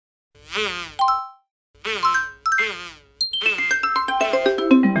Look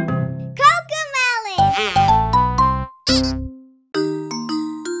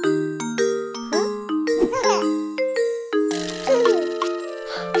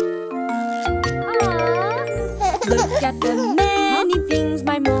at the many things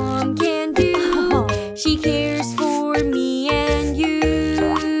my mom can do. She cares for me and you.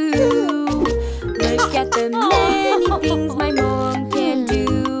 Look at the many things my mom can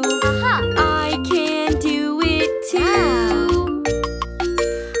do. I can do it too.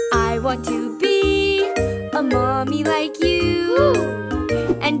 I want to be a mommy like you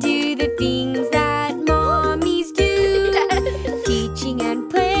and do the things that mommies do. Teaching and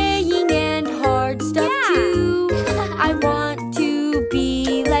playing and hard stuff too. I want to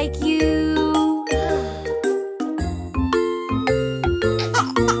be like you.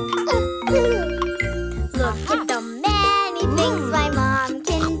 Look at the many things my mom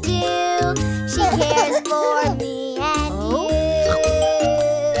can do. She cares for me and you.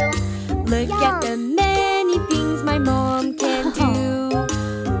 Look at the many things my mom can do.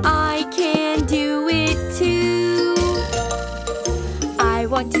 I can do it too. I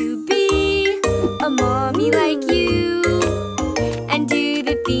want to be a mommy like you and do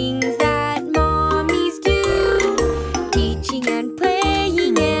the things that mommies do. Teaching and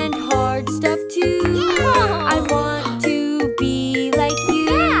playing and hard stuff too. I want to be like you.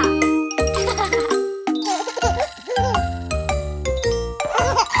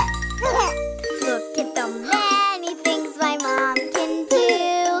 Look at the many things my mom can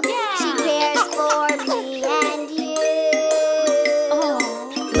do. She cares for me and you.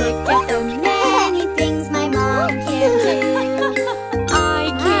 Look at the many things my mom can do.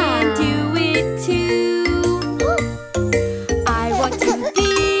 I can do it too. I want to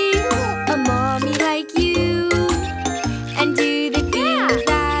be a mommy like you and do the things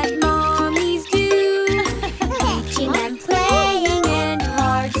that mommies do. Teaching and playing and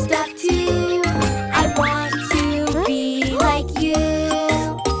hard stuff too. I want to be like you.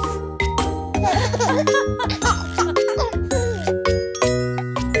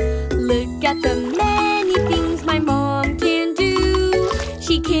 Look at the